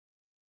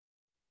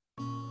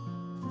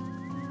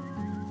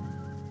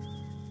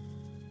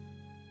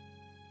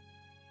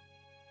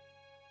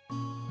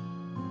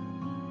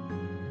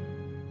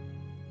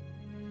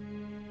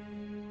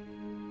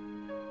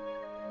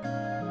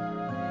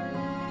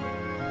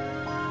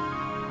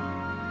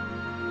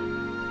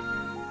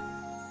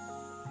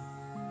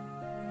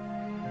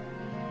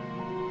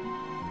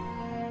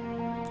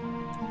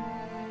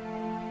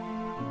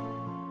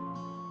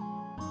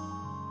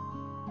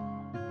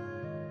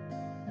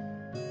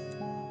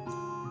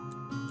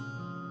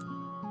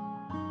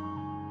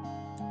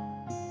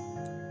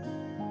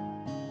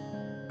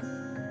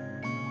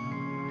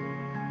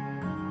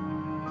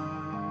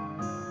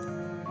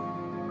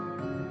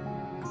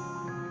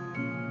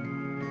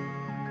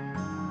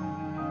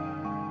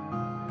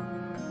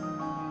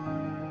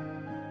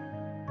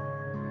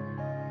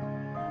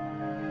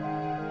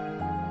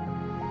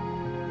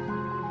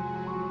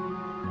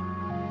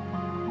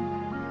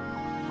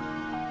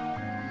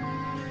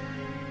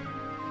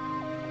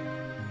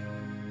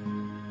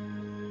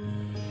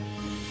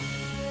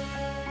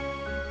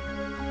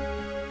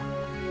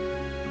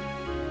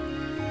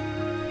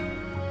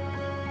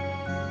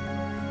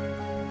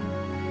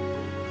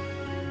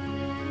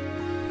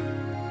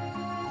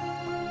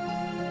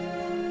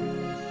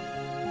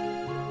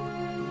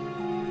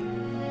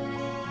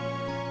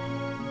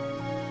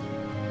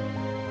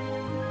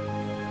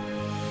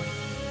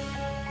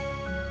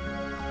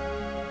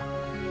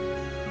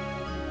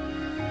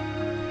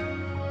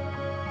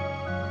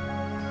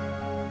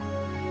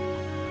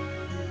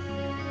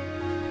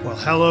Well,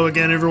 hello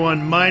again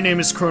everyone, my name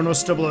is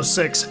Cronos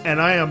 006,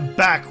 and I am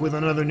back with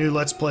another new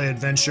Let's Play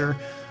adventure.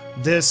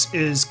 This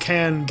is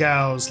Can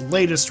Gao's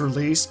latest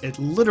release. It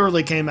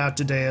literally came out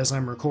today as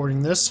I'm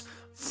recording this,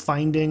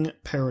 Finding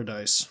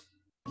Paradise.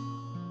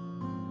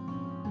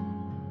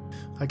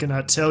 I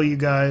cannot tell you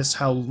guys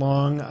how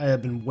long I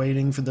have been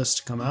waiting for this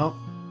to come out.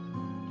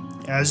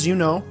 As you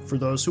know, for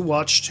those who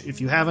watched,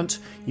 if you haven't,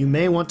 you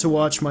may want to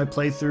watch my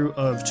playthrough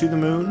of To the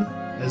Moon,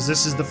 as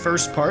this is the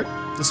first part,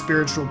 the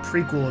spiritual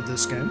prequel of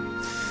this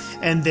game,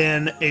 and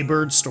then A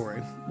Bird Story,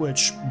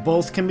 which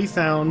both can be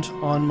found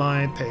on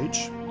my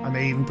page. I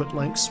may even put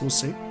links, we'll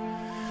see.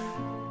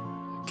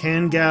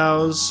 Can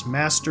Gao's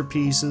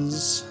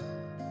masterpieces,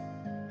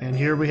 and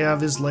here we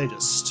have his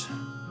latest.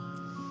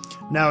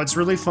 Now, it's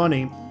really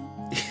funny.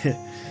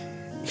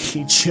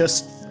 He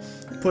just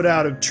put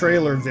out a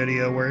trailer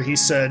video where he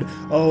said,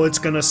 "Oh, it's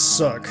gonna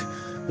suck.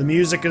 The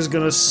music is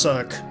gonna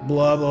suck,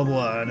 blah blah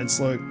blah," and it's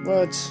like,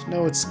 what?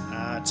 No, it's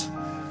not.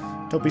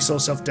 Don't be so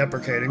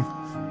self-deprecating,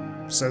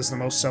 says the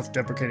most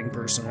self-deprecating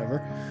person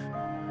ever.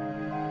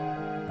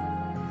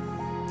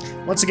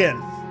 Once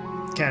again,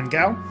 Can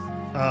Gao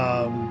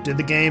did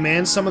the game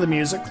and some of the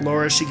music.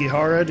 Laura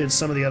Shigihara did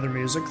some of the other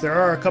music. There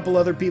are a couple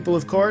other people,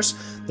 of course.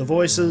 The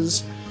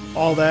voices,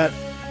 all that.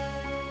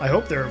 I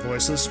hope there are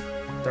voices.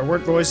 There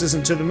weren't voices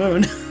in To the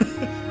Moon,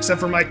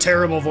 except for my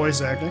terrible voice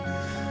acting.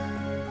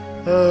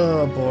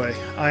 Oh boy,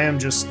 I'm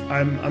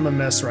a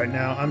mess right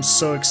now. I'm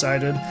so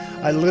excited.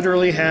 I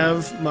literally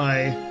have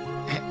my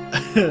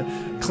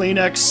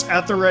Kleenex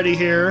at the ready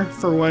here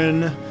for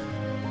when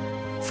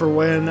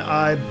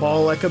I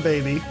bawl like a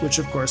baby, which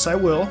of course I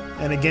will.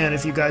 And again,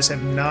 if you guys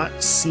have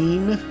not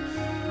seen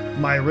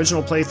my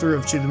original playthrough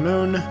of To the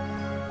Moon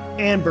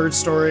and Bird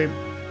Story,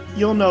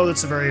 you'll know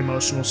that's a very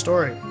emotional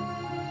story.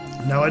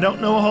 Now, I don't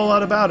know a whole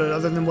lot about it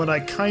other than what I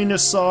kind of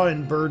saw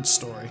in Bird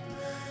Story.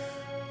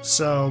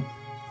 So,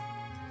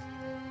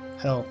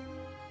 hell,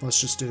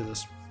 let's just do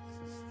this.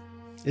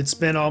 It's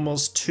been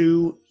almost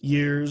 2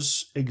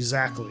 years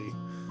exactly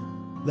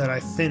that I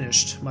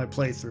finished my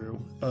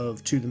playthrough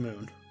of To the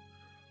Moon.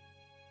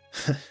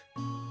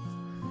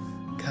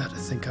 God, I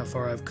think how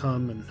far I've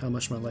come and how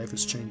much my life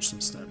has changed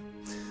since then.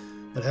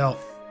 But hell,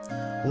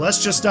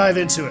 let's just dive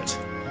into it.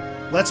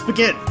 Let's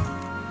begin!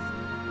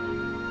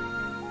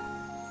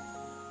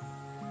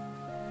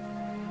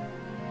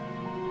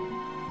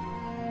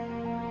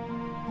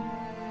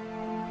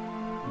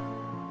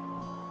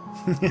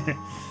 You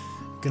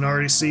can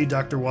already see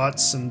Dr.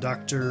 Watts and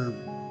Dr.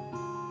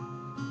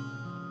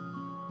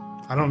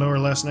 I don't know her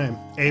last name.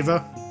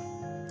 Ava?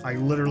 I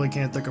literally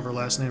can't think of her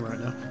last name right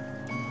now.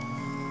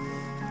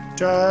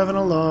 Driving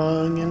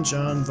along in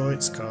John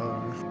Voight's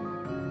car.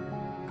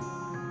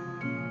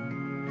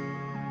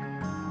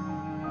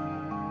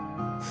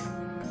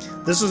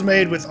 This was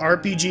made with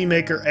RPG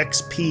Maker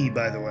XP,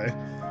 by the way.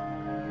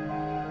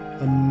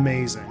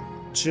 Amazing.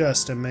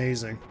 Just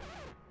amazing.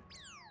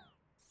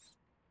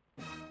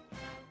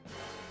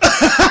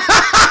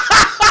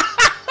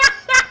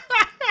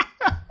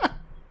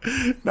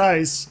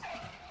 Nice.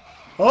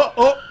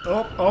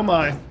 Oh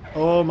my.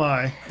 Oh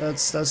my.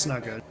 That's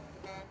not good.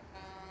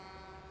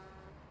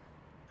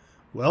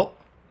 Well,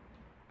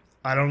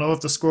 I don't know if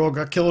the squirrel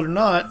got killed or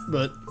not,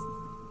 but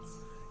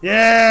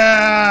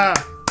yeah!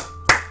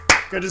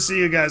 Good to see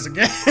you guys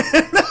again.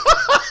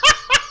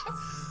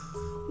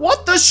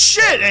 What the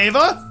shit,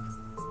 Ava?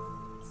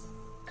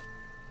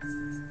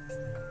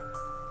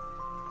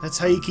 That's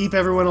how you keep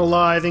everyone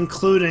alive,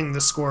 including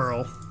the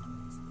squirrel.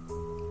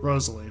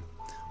 Rosalie.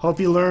 Hope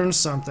you learned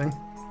something.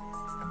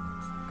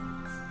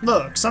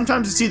 Look,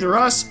 sometimes it's either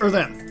us or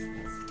them.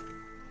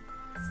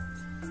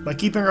 By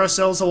keeping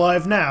ourselves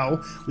alive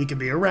now, we can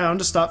be around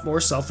to stop more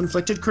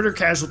self-inflicted critter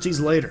casualties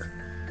later.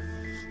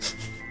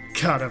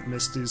 God, I've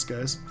missed these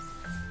guys.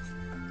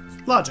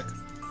 Logic.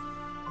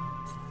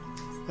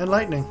 And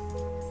lightning.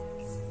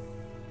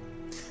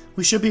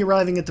 We should be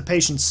arriving at the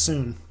patients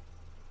soon.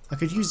 I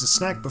could use a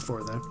snack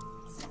before then.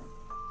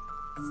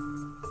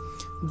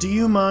 Do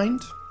you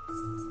mind?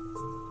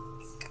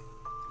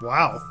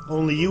 Wow,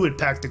 only you would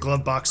pack the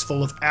glove box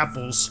full of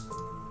apples.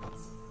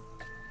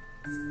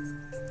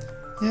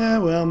 Yeah,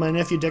 well, my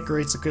nephew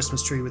decorates the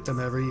Christmas tree with them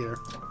every year.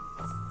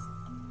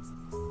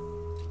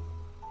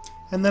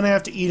 And then I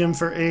have to eat them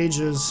for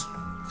ages.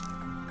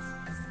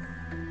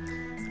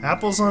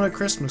 Apples on a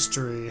Christmas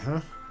tree, huh?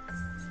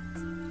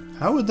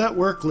 How would that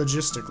work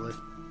logistically?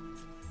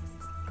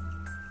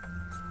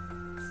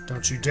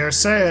 Don't you dare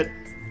say it!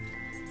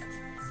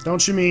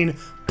 Don't you mean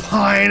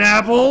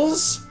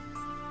pineapples?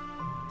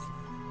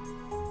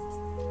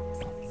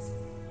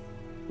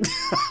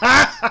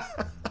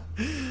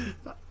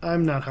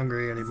 I'm not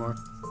hungry anymore.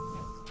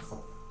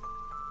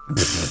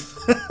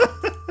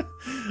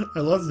 I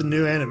love the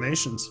new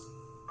animations.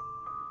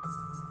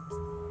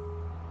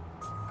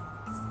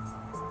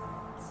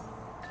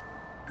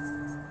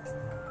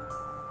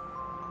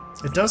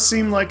 It does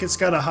seem like it's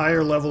got a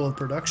higher level of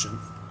production.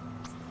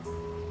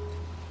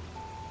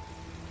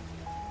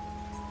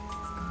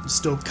 It's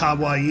still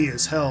kawaii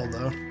as hell,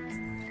 though.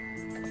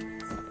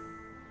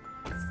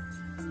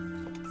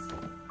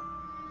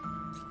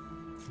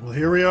 Well,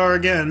 here we are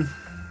again.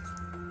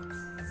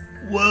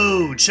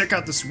 Whoa, check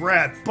out this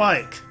rad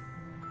bike.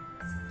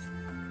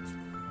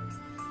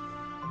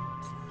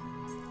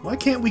 Why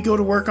can't we go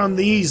to work on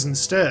these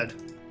instead?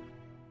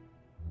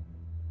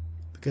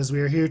 Because we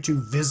are here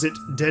to visit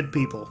dead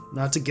people,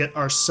 not to get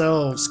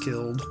ourselves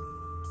killed.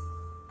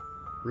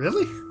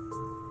 Really?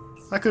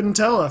 I couldn't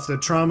tell after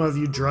the trauma of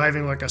you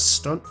driving like a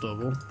stunt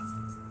double.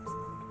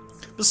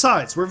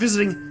 Besides, we're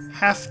visiting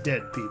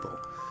half-dead people.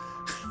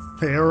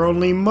 They are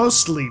only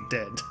mostly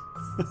dead.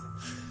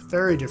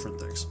 Very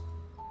different things.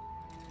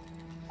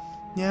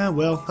 Yeah,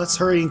 well, let's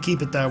hurry and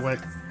keep it that way.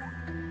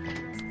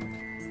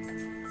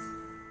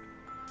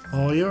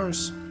 All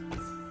yours.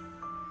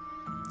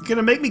 You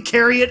gonna make me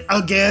carry it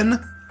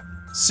again?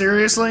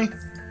 Seriously?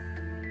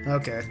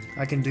 Okay,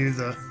 I can do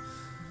the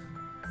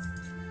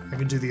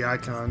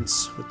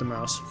icons with the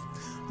mouse.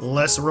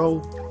 Let's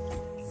roll.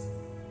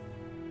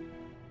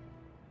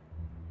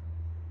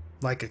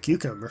 Like a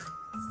cucumber.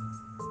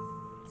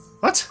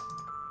 What?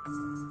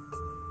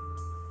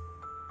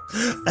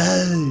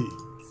 Hey.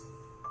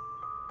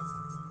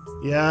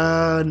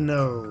 Yeah,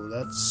 no,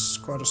 that's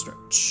quite a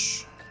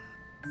stretch.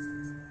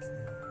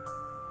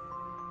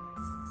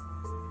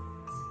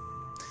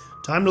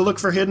 Time to look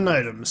for hidden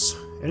items.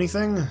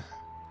 Anything?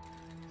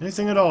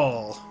 Anything at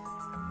all?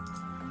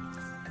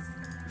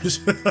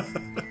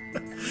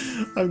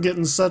 I'm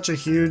getting such a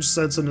huge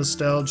sense of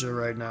nostalgia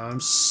right now. I'm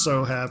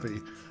so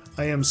happy.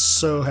 I am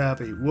so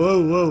happy.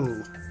 Whoa,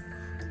 whoa.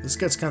 This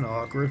gets kind of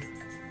awkward.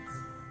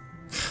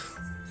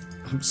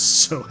 I'm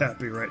so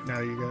happy right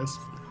now, you guys.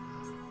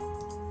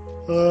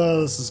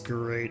 Oh, this is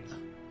great.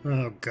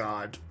 Oh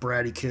god,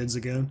 bratty kids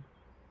again.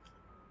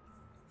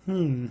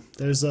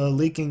 There's a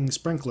leaking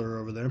sprinkler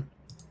over there.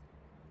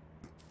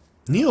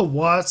 Neil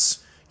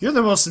Watts, you're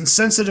the most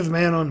insensitive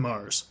man on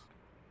Mars.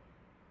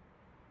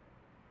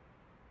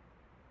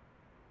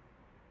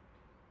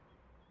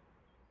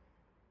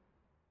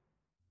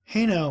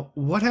 Hey now,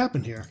 what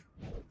happened here?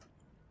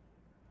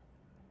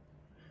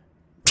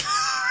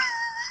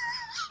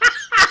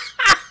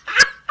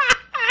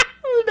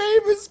 Her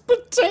name is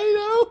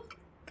Potato?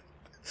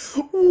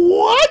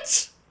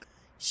 What?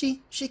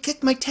 She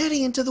kicked my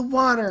teddy into the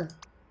water.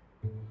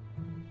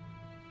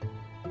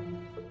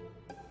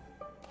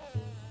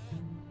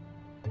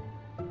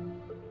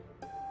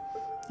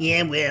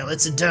 Yeah, well,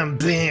 it's a dumb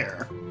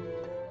bear.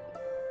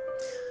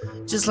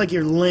 Just like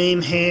your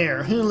lame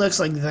hair. Who looks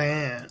like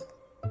that?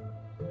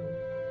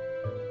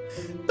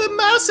 But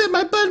Ma said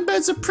my button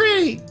beds are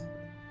pretty.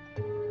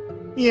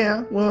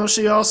 Yeah, well,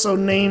 she also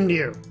named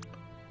you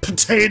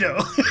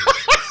Potato.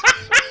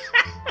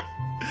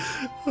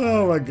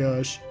 Oh my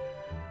gosh.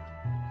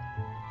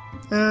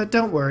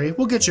 Don't worry,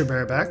 we'll get your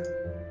bear back.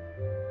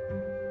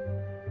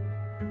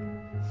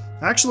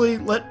 Actually,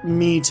 let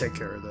me take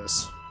care of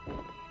this.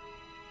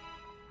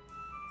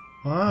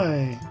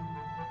 Why?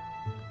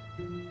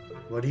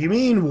 What do you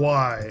mean,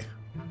 why?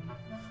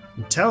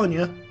 I'm telling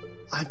you,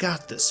 I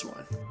got this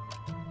one.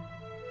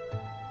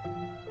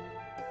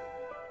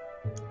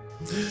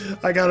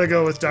 I gotta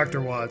go with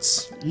Dr.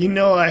 Watts. You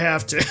know I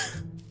have to.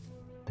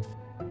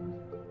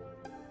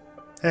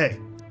 Hey.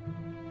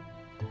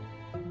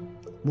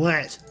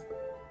 What?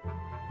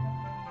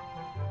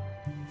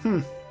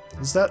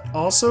 Is that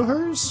also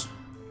hers?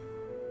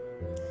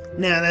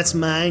 No, that's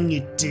mine,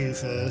 you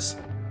doofus.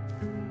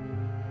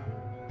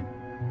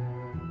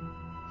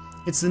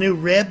 It's the new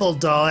Rebel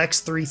doll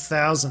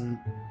X3000.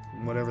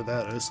 Whatever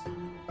that is.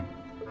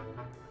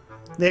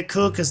 They're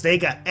cool because they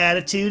got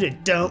attitude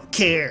and don't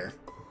care.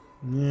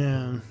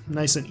 Yeah,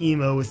 nice and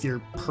emo with your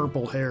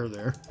purple hair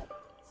there.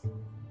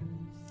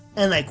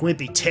 Unlike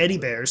wimpy teddy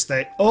bears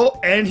that... Oh,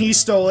 and he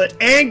stole it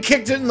and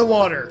kicked it in the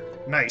water.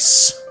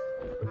 Nice.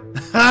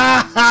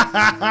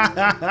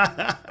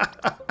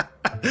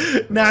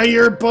 Now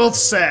you're both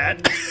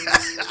sad.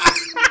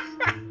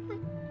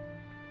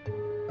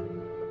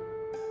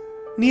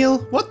 Neil,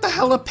 what the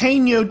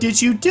jalapeno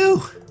did you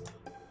do?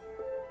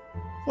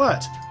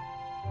 What?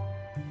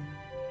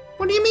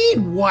 What do you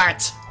mean,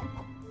 what?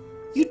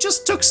 You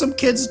just took some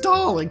kid's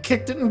doll and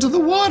kicked it into the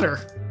water.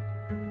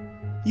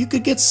 You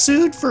could get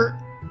sued for...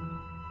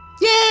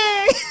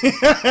 Yay!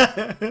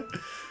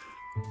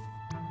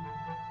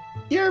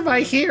 You're my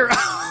hero.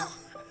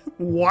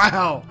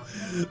 Wow.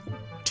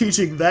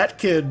 Teaching that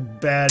kid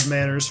bad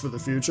manners for the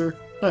future.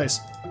 Nice.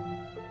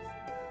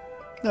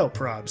 No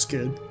probs,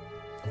 kid.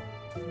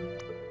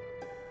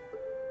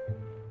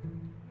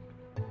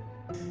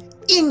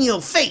 In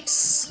your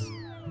face!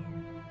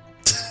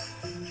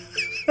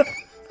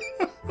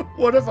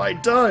 What have I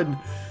done?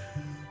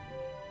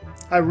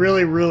 I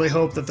really, really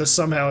hope that this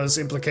somehow has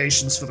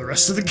implications for the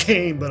rest of the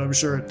game, but I'm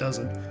sure it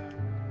doesn't.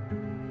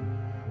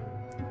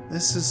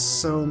 This is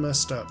so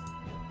messed up.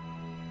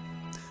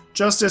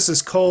 Justice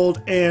is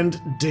cold and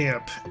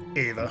damp,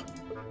 Ava.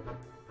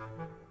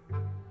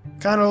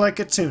 Kinda like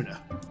a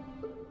tuna.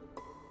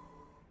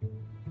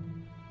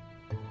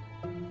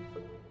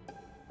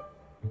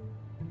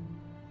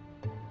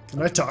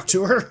 Can I talk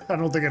to her? I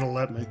don't think it'll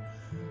let me.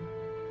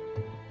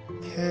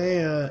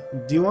 Hey,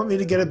 do you want me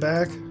to get it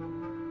back?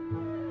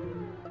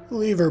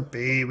 Leave her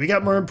be. We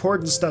got more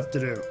important stuff to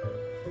do.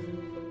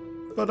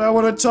 But I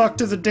want to talk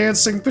to the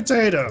dancing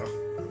potato.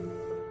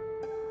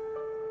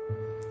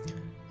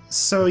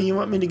 So you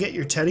want me to get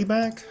your teddy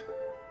back?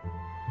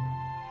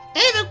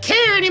 I don't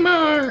care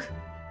anymore!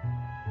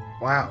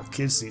 Wow,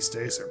 kids these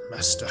days are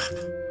messed up.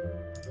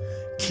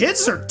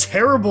 Kids are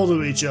terrible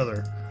to each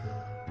other.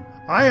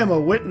 I am a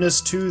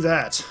witness to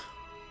that.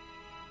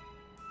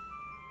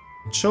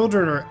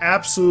 Children are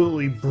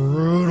absolutely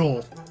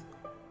brutal.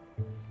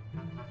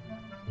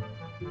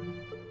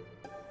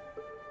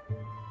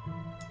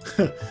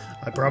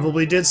 I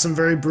probably did some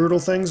very brutal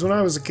things when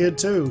I was a kid,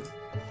 too.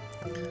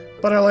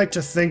 But I like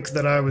to think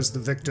that I was the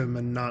victim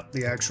and not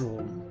the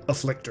actual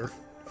afflictor.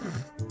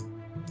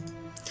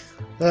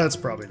 That's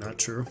probably not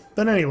true.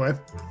 But anyway.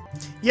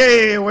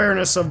 Yay,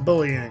 awareness of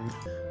bullying.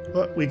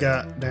 What we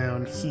got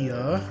down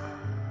here?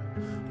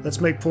 Let's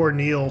make poor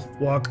Neil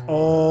walk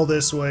all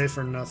this way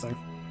for nothing.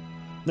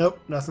 Nope,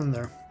 nothing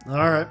there.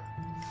 Alright.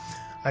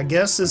 I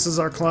guess this is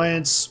our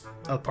client's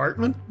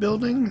apartment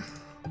building?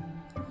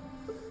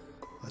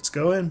 Let's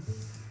go in.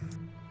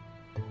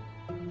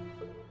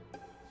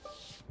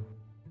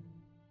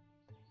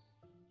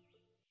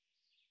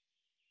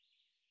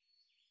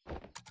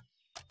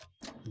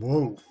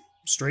 Whoa.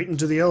 Straight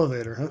into the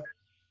elevator, huh?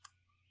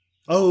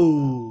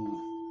 Oh.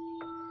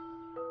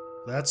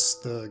 That's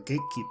the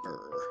gatekeeper.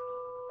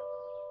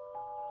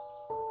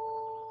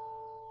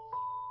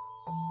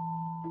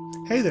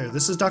 Hey there,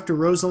 this is Dr.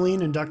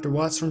 Rosaline and Dr.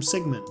 Watts from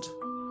Sigmund.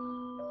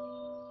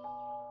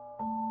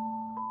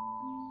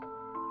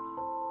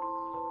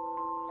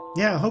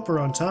 Yeah, I hope we're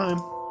on time.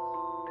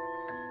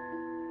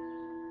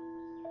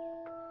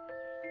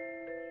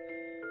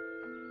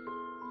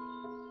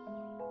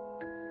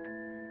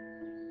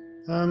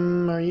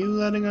 Are you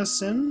letting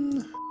us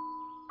in?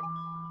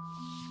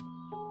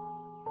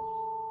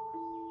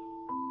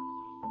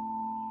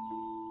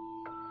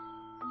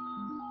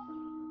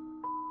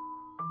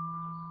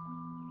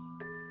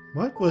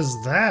 What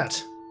was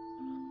that?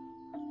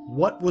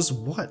 What was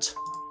what?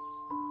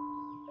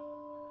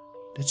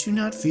 Did you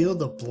not feel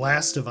the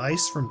blast of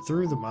ice from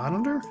through the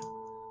monitor?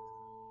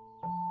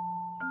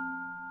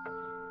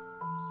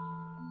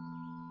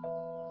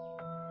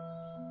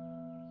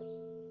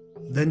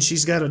 Then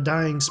she's got a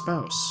dying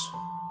spouse.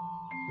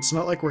 It's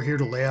not like we're here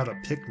to lay out a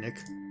picnic.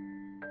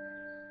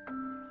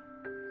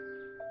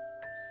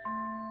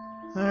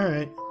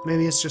 Alright,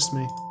 maybe it's just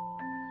me.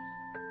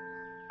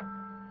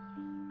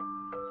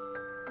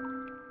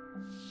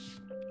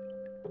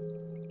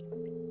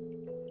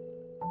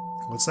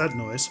 What's that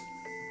noise?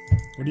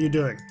 What are you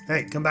doing?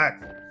 Hey, come back.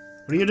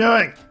 What are you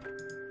doing?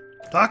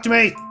 Talk to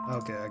me!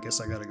 Okay, I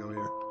guess I gotta go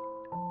here.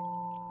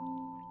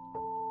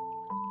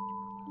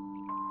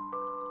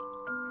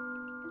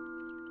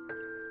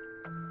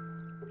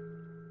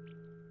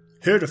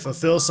 Here to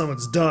fulfill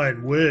someone's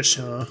dying wish,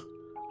 huh?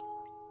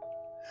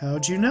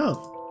 How'd you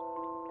know?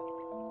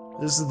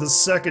 This is the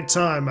second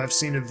time I've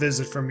seen a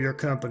visit from your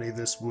company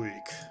this week.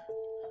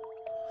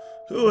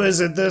 Who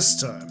is it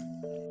this time?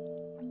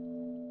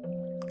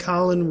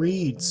 Colin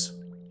Reeds.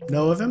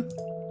 Know of him?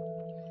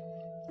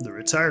 The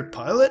retired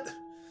pilot?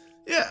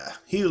 Yeah,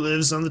 he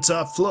lives on the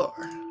top floor.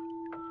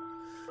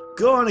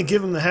 Go on and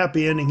give him the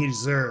happy ending he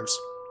deserves.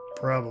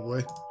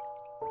 Probably.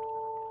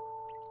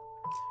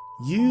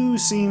 You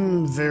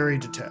seem very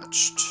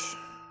detached.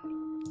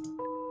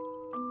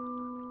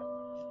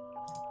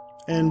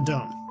 And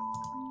dumb.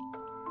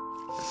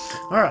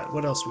 Alright,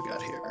 what else we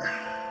got here?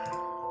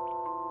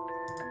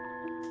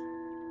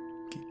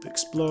 Keep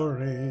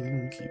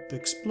exploring, keep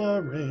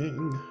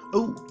exploring.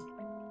 Oh!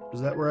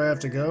 Is that where I have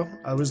to go?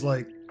 I was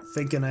like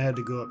thinking I had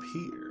to go up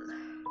here.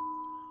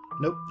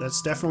 Nope,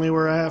 that's definitely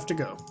where I have to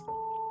go.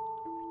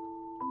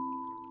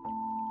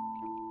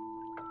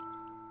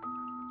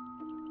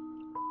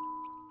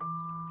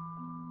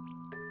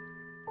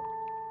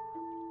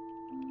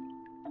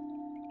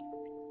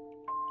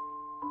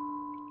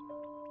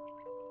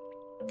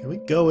 Can we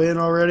go in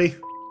already?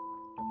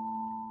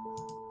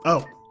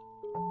 Oh.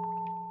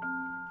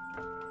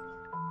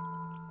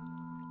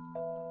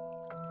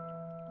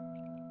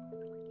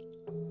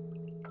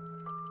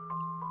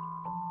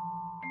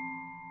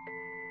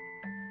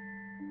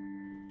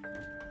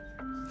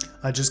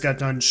 I just got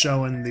done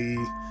showing the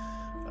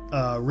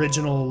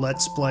original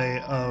Let's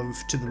Play of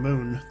To the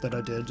Moon that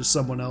I did to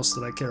someone else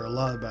that I care a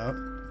lot about,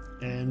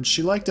 and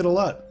she liked it a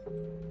lot.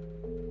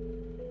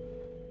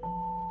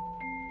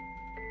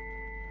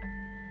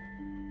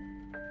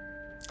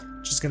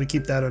 Just gonna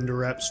keep that under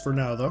wraps for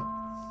now, though.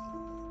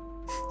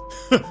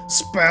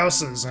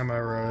 Spouses, am I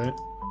right?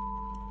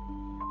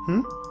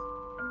 Hmm?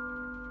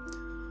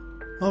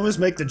 Always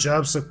make the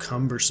job so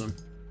cumbersome.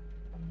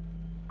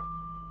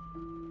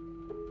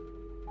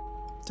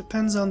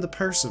 Depends on the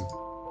person.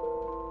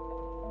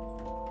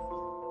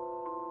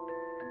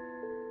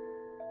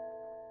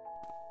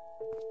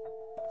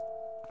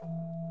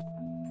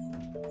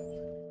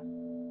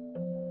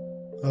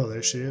 Oh,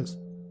 there she is.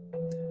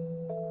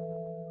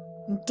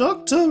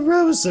 Dr.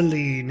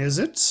 Rosaline, is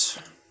it?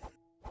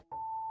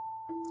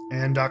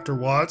 And Dr.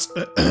 Watts.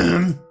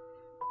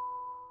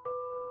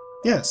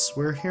 Yes,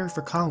 we're here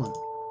for Colin.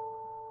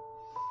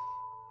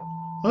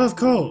 Well, of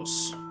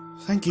course.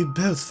 Thank you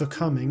both for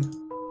coming.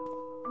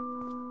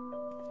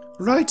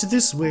 Right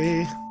this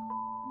way.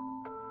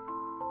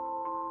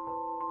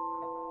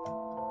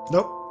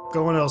 Nope,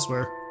 going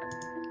elsewhere.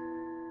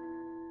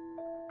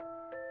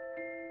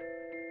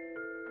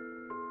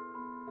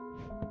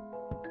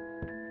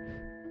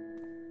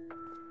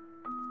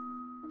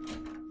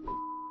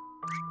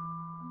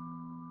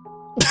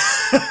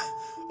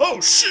 Oh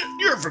shit,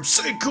 you're from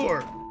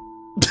Sancor!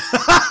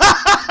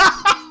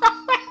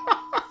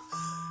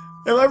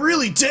 Am I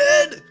really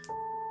dead?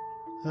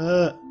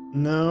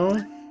 No.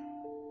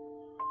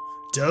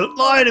 Don't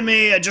lie to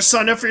me, I just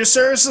signed up for your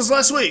services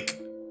last week.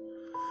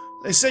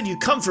 They said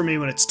you'd come for me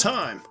when it's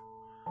time.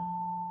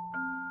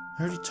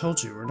 I already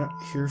told you, we're not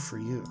here for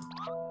you.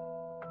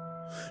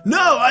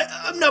 No,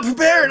 I'm not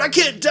prepared, I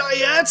can't die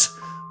yet!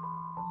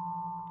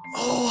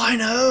 Oh, I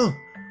know.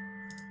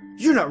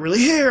 You're not really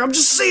here, I'm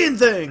just seeing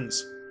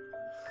things.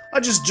 I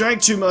just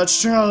drank too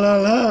much,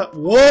 tra-la-la.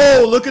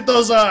 Whoa, look at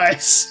those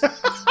eyes!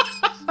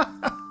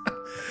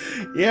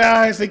 Yeah,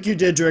 I think you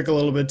did drink a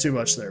little bit too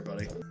much there,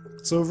 buddy.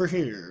 It's over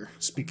here.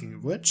 Speaking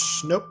of which,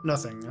 nope,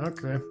 nothing.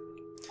 Okay.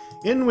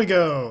 In we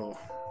go.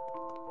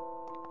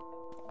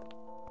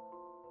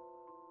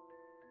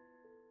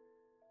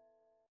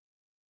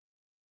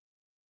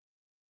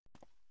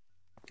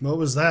 What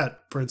was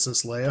that,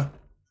 Princess Leia?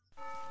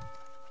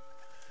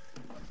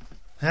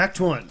 Act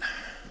 1.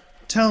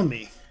 Tell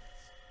me,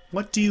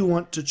 what do you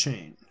want to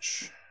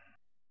change?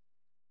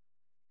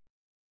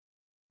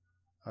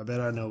 I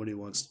bet I know what he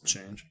wants to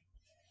change.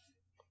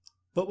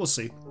 But we'll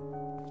see.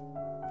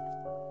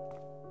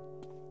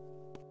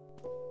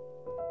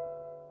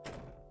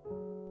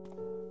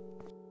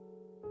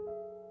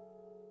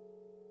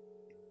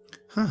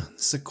 Huh,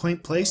 this is a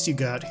quaint place you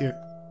got here.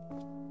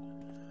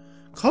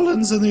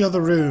 Colin's in the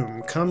other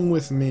room. Come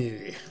with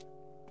me.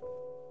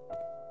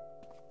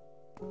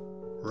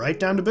 Right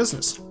down to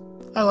business.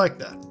 I like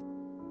that.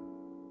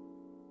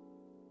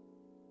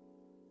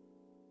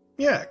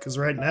 Yeah, because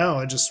right now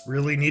I just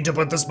really need to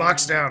put this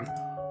box down.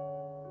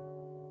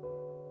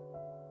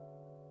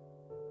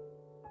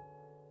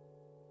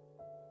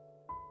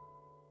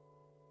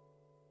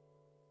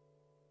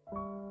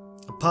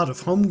 A pot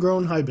of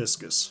homegrown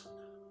hibiscus.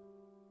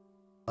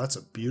 That's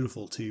a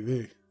beautiful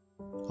TV.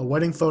 A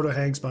wedding photo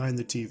hangs behind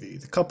the TV.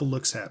 The couple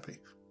looks happy.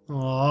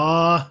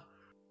 Aww.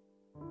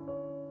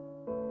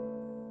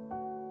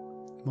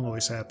 I'm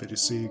always happy to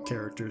see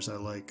characters I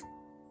like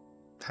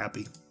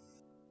happy.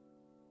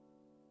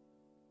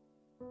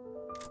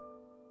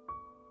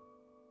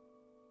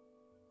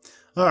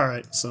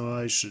 Alright, so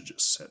I should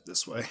just head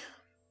this way.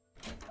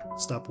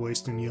 Stop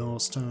wasting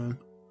y'all's time.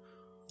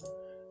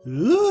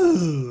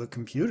 Ooh, a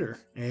computer.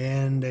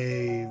 And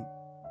a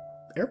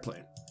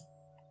airplane.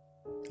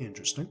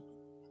 Interesting.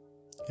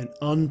 An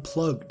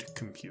unplugged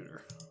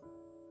computer.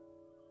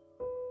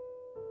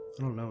 I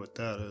don't know what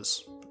that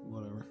is, but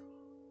whatever.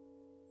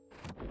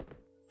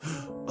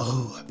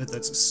 Oh, I bet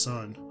that's his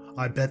son.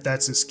 I bet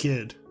that's his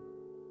kid.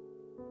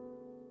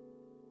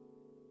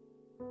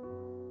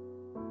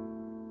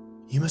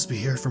 You must be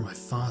here for my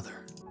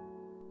father.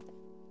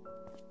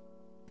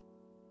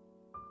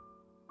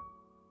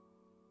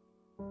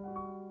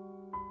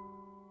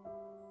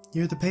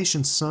 You're the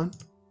patient's son?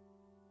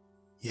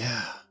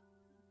 Yeah.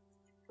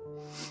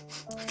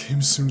 I came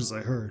as soon as I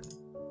heard.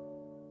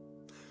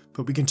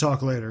 But we can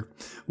talk later.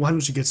 Why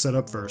don't you get set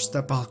up first?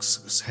 That box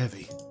is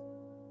heavy.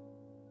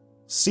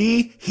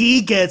 See?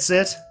 He gets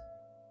it!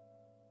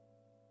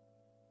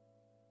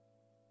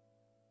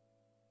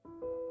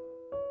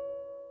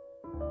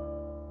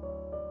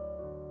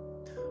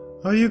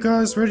 Are you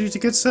guys ready to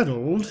get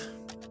settled?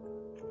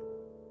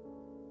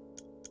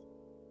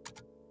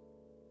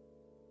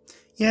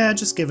 Yeah,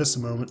 just give us a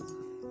moment.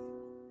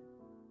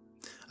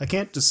 I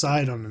can't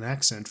decide on an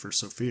accent for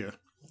Sophia.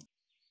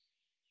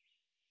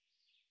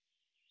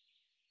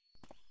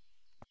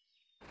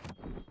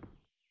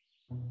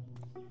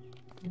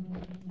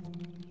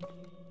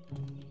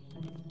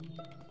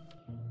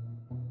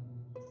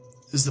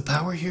 Is the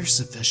power here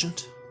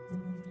sufficient?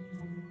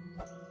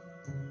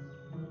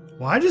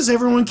 Why does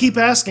everyone keep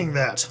asking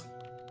that?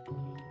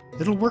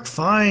 It'll work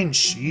fine,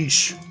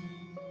 sheesh.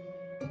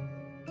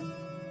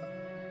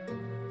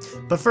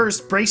 But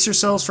first, brace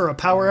yourselves for a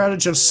power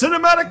outage of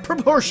cinematic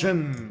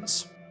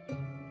proportions!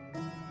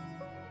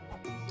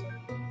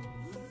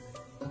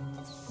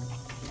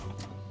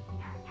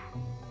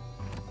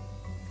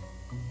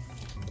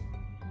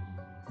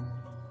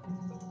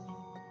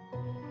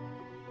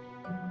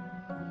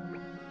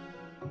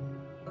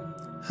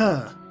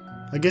 Huh.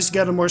 I guess you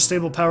got a more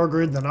stable power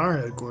grid than our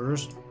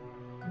headquarters.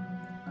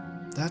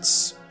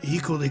 That's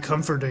equally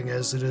comforting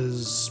as it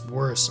is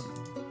worrisome.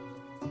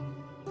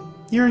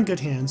 You're in good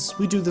hands.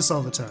 We do this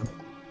all the time.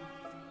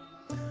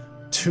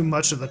 Too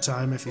much of the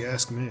time, if you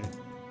ask me.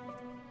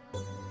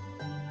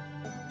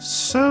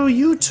 So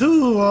you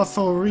two are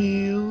for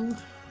real?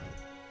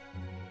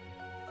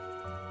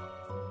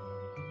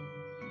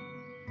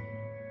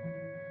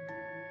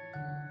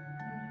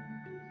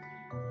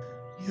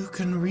 You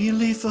can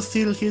really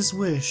fulfill his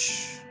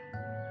wish.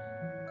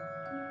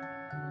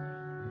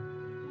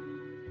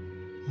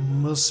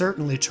 We'll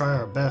certainly try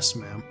our best,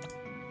 ma'am.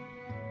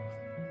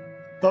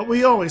 But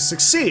we always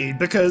succeed,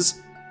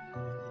 because...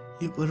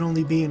 It would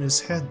only be in his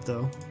head,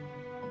 though.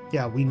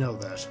 Yeah, we know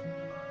that.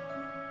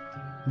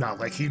 Not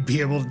like he'd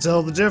be able to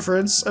tell the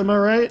difference, am I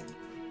right?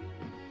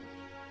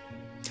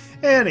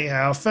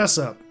 Anyhow, fess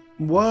up.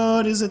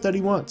 What is it that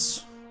he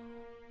wants?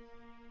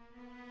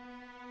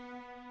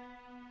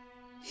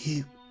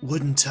 He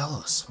wouldn't tell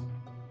us.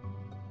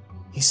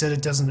 He said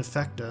it doesn't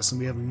affect us and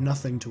we have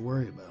nothing to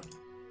worry about.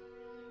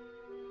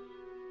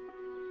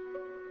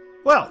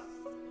 Well,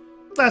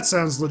 that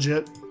sounds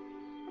legit.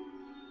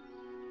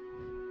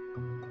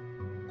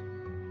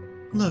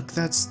 Look,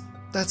 that's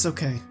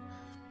okay.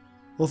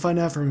 We'll find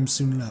out from him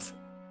soon enough.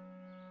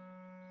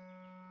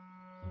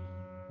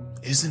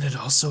 Isn't it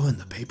also in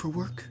the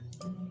paperwork?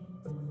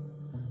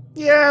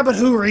 Yeah, but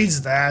who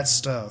reads that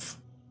stuff?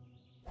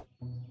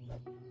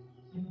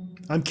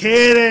 I'm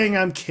kidding,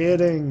 I'm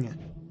kidding.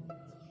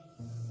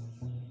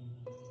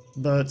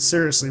 But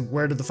seriously,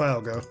 where did the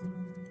file go?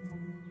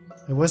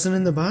 It wasn't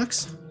in the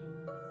box?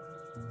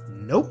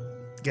 Nope.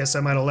 Guess I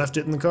might have left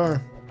it in the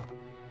car.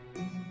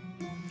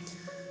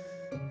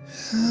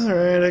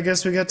 Alright, I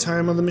guess we got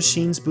time on the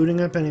machines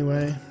booting up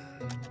anyway.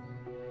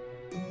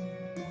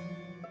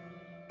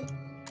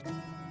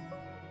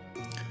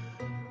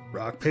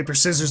 Rock, paper,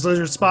 scissors,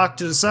 lizard, Spock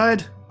to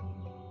decide?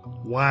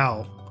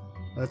 Wow.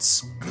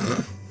 That's...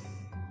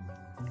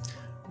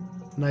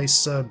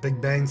 nice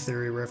Big Bang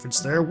Theory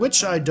reference there,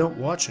 which I don't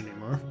watch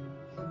anymore.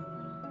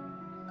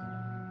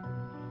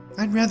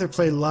 I'd rather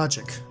play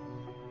logic.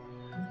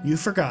 You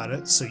forgot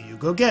it, so you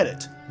go get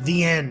it.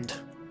 The end.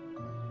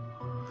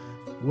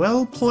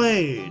 Well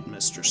played,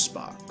 Mr.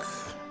 Spock.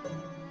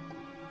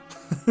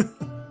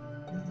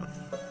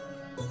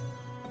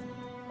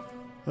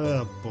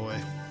 Oh boy.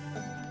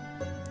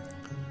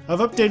 I've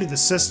updated the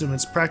system,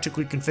 it's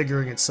practically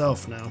configuring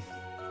itself now.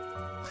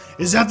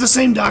 Is that the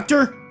same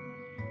doctor?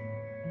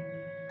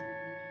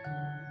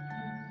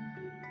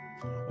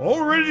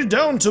 Already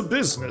down to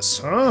business,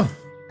 huh?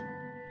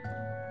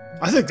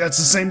 I think that's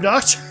the same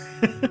doctor.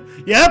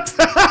 Yep!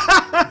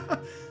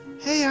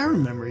 Hey, I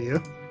remember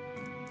you.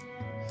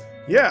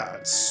 Yeah,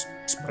 it's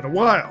been a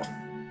while.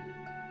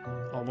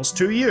 Almost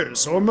 2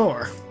 years or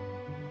more.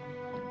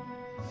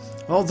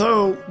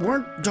 Although,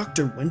 weren't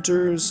Dr.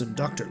 Winters and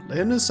Dr.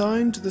 Lin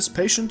assigned to this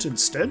patient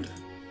instead?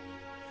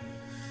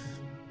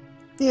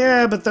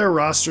 Yeah, but their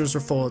rosters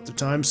were full at the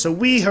time, so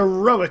we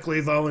heroically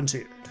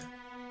volunteered.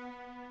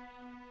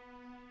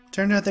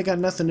 Turned out they got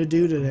nothing to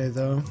do today,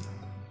 though.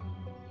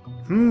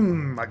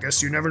 I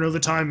guess you never know the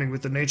timing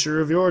with the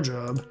nature of your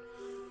job.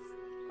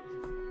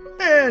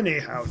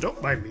 Anyhow,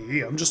 don't mind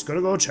me, I'm just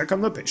gonna go check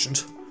on the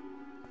patient.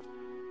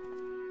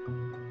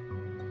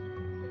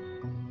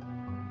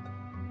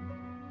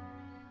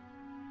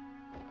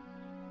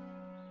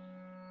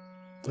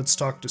 Let's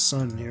talk to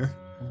Sun here.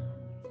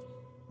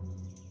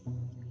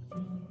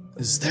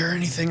 Is there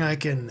anything I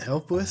can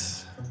help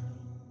with?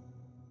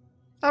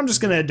 I'm just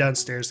gonna head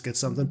downstairs to get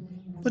something,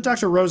 but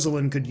Dr.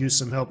 Rosalind could use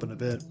some help in a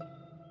bit.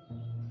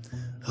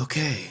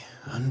 Okay,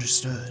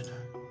 understood.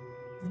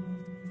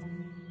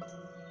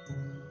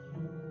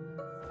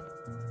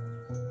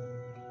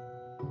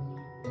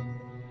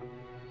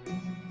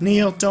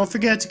 Neil, don't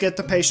forget to get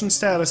the patient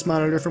status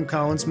monitor from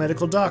Colin's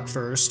medical doc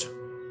first.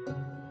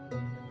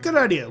 Good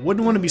idea.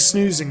 Wouldn't want to be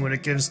snoozing when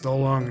it gives the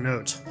long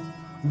note.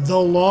 The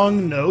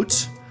long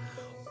note?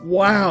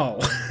 Wow.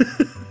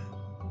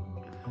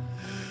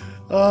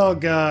 Oh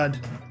god.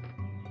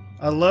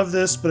 I love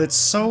this, but it's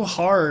so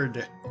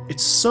hard.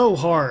 It's so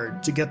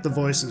hard to get the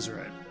voices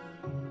right.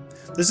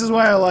 This is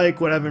why I like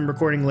what I've been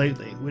recording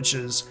lately, which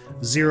is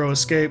Zero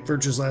Escape,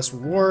 Virtue's Last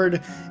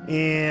Reward,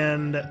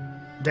 and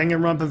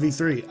Danganronpa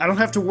V3. I don't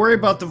have to worry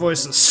about the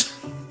voices.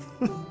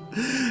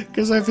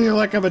 Because I feel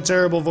like I'm a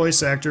terrible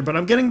voice actor, but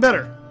I'm getting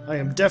better. I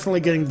am definitely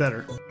getting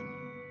better.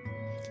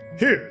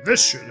 Here,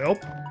 this should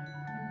help.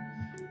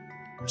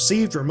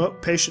 Received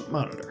remote patient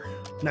monitor.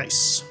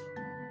 Nice.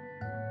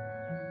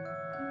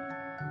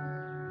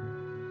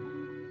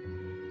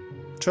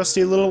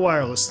 Trusty little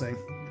wireless thing.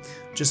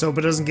 Just hope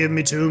it doesn't give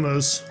me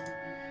tumors.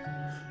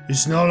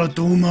 It's not a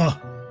tumor.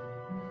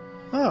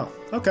 Oh,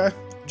 okay.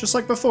 Just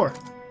like before.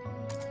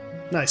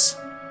 Nice.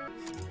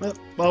 Well,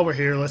 while we're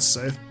here, let's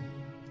save.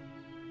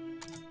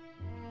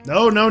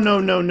 No, no, no,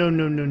 no, no,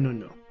 no, no, no,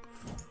 no.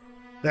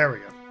 There we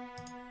go.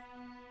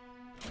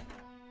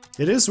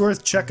 It is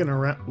worth checking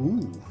around.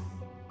 Ooh.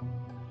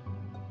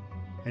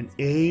 An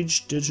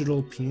aged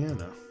digital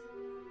piano.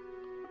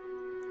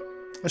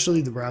 I should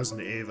leave the browsing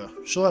to Ava.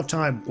 She'll have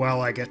time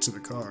while I get to the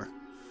car.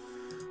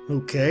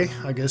 Okay,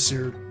 I guess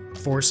you're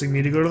forcing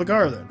me to go to the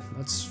car then.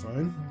 That's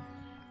fine.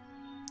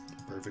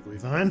 Perfectly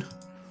fine.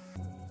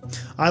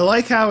 I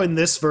like how in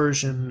this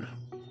version,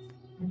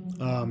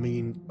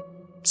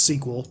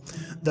 sequel,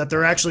 that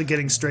they're actually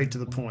getting straight to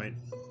the point.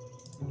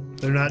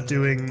 They're not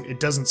doing, it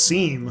doesn't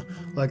seem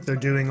like they're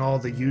doing all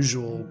the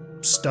usual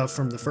stuff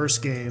from the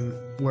first game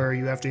where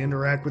you have to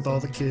interact with all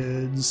the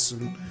kids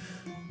and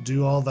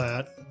do all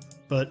that.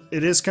 But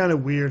it is kind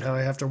of weird how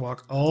I have to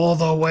walk all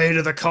the way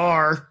to the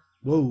car.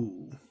 Whoa.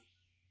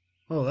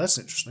 Oh, that's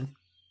interesting.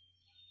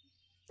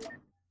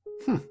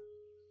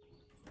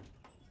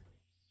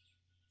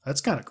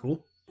 That's kind of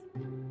cool.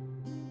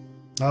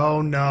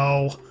 Oh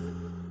no.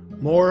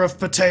 More of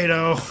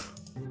potato.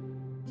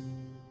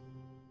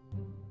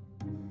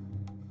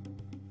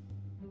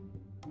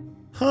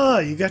 Huh,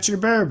 you got your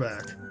bear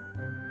back.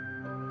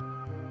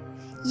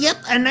 Yep,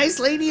 a nice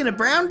lady in a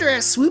brown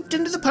dress swooped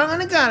into the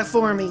pond and got it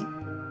for me.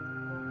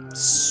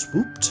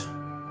 Swooped?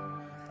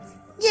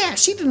 Yeah,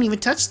 she didn't even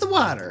touch the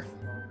water.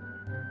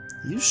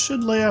 You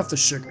should lay off the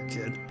sugar,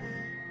 kid.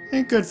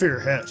 Ain't good for your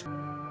head.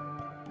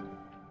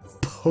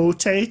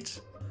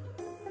 Potate?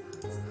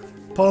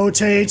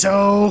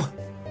 Potato!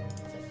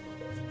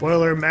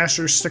 Boiler,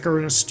 masher, sticker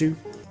in a stew.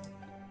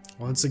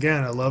 Once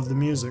again, I love the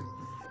music.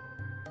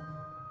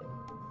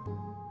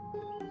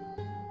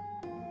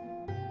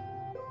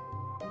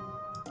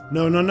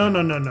 No, no, no,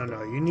 no, no, no,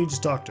 no. You need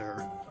to talk to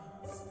her.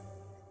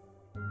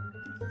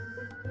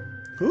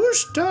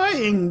 Who's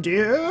dying,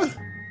 dear?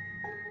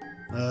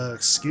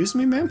 Excuse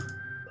me, ma'am?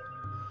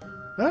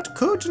 That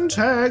coat and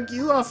tag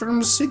you are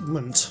from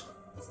Sigmund.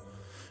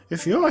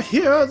 If you're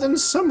here, then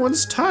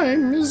someone's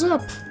time is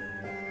up.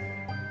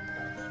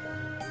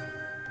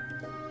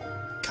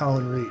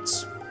 Colin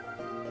Reeds.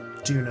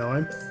 Do you know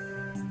him?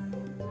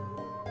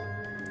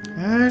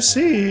 I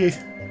see.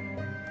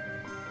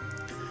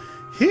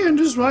 He and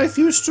his wife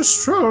used to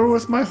stroll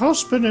with my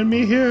husband and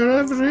me here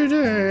every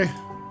day.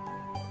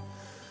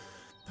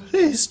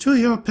 Please do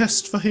your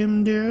best for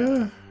him,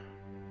 dear.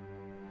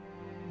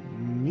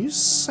 You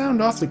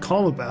sound awfully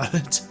calm about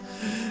it.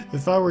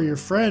 If I were your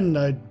friend,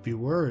 I'd be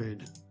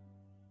worried.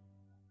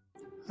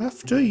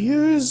 After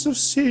years of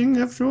seeing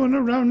everyone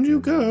around you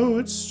go,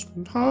 it's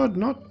hard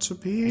not to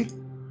be.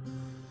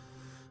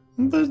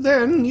 But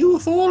then, you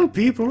of all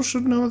people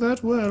should know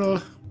that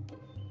well.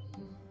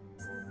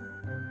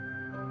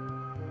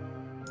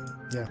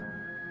 Yeah,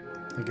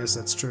 I guess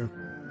that's true.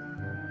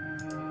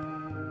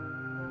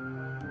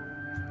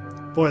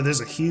 Boy,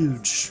 there's a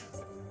huge,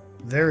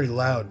 very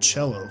loud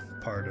cello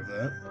part of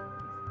that.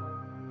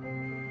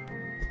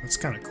 That's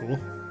kind of cool.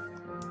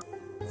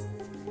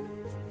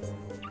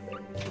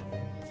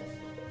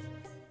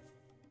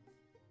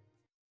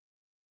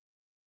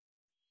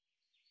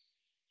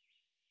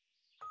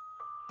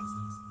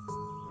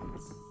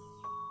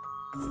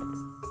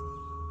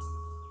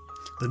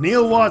 The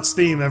Neil Watts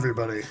theme,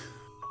 everybody.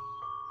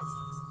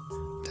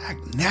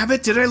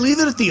 Dagnabbit, did I leave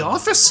it at the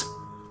office?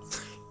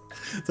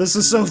 This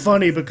is so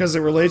funny because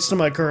it relates to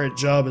my current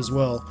job as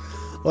well.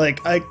 Like,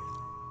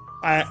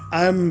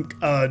 I'm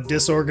a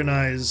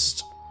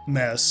disorganized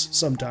mess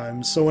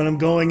sometimes, so when I'm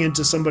going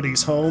into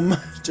somebody's home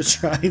to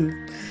try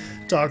and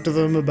talk to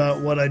them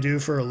about what I do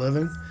for a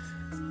living,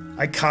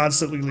 I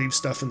constantly leave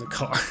stuff in the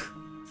car.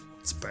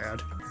 It's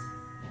bad.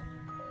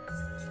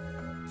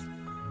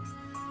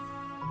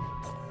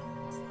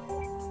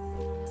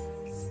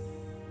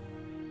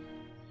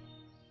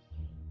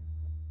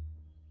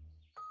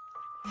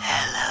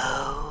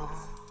 Hello?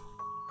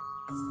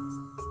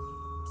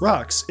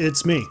 Rox,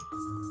 it's me.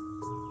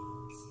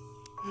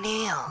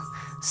 Neil,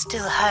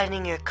 still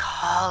hiding your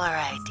caller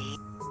ID.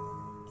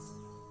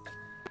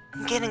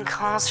 I'm getting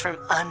calls from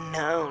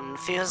unknown.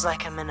 Feels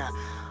like I'm in a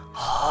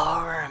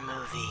horror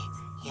movie,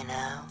 you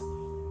know?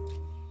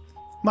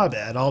 My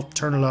bad, I'll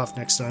turn it off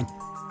next time.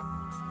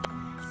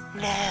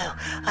 No,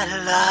 I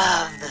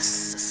love the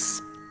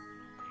suspense.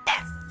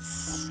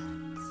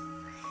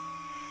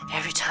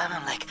 Every time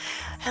I'm like,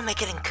 am I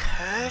getting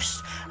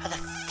cursed? Are the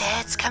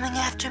feds coming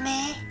after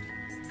me?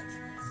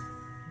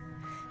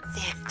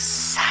 The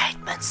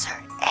excitements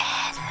are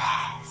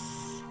endless.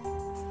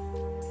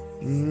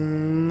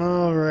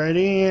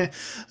 Alrighty.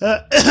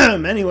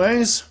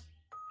 Anyways.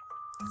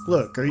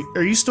 Look,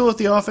 are you still at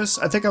the office?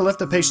 I think I left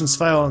the patient's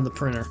file on the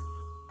printer.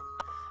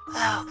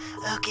 Oh,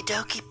 okie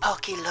dokie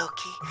pokey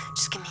Loki.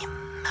 Just give me a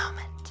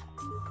moment.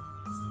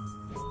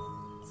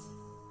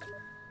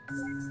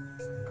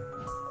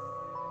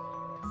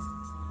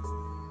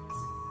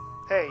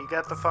 Hey, you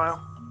got the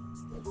file?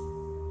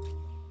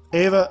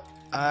 Ava,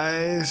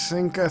 I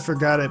think I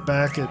forgot it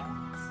back at...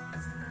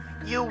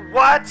 You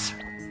what?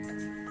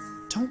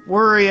 Don't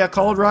worry, I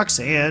called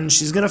Roxanne.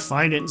 She's gonna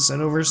find it and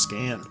send over a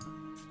scan.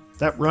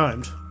 That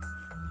rhymed.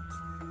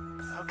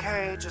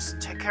 Okay,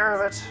 just take care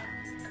of it.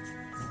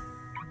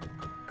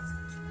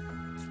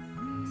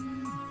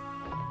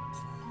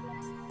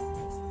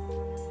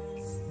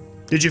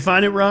 Did you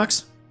find it,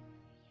 Rox?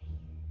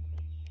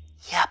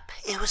 Yep,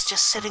 it was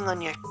just sitting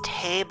on your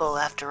table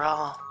after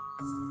all.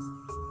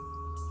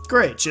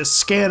 Great, just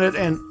scan it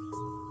and...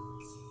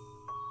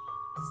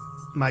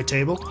 My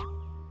table?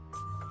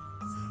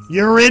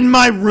 You're in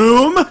my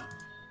room?!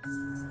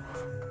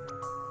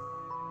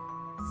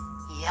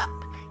 Yep,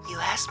 you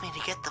asked me to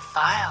get the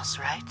files,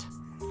 right?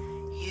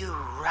 You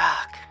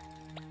rock.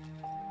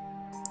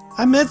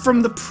 I meant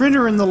from the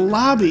printer in the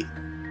lobby.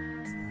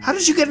 How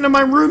did you get into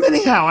my room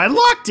anyhow? I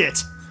locked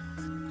it!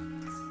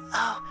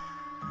 Oh,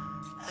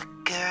 a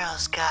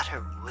girl's got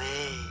her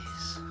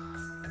ways.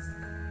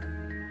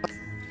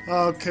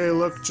 Okay,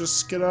 look,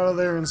 just get out of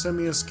there and send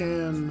me a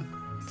scan,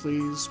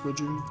 please, would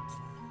you?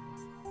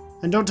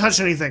 And don't touch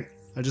anything.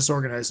 I just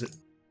organized it.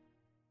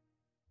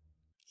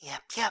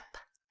 Yep.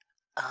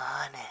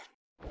 On it.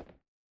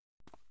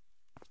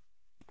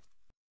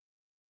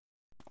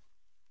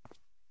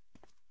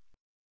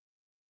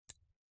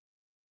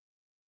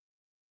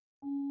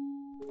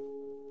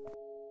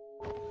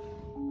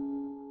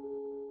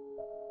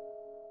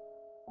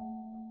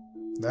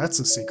 That's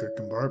a secret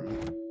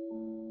compartment.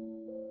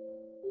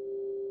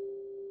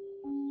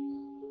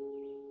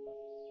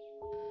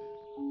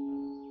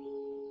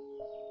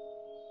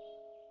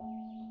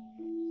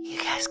 You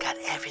guys got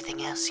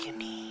everything else you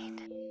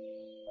need.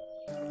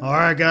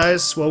 Alright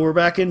guys, well we're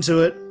back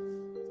into it.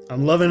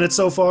 I'm loving it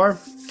so far.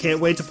 Can't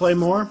wait to play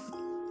more.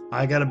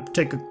 I gotta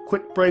take a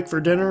quick break for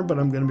dinner, but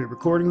I'm gonna be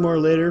recording more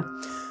later.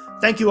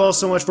 Thank you all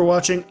so much for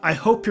watching. I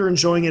hope you're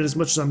enjoying it as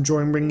much as I'm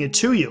enjoying bringing it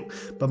to you.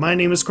 But my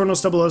name is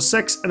Cronos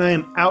 006, and I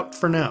am out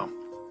for now.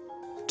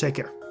 Take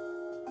care.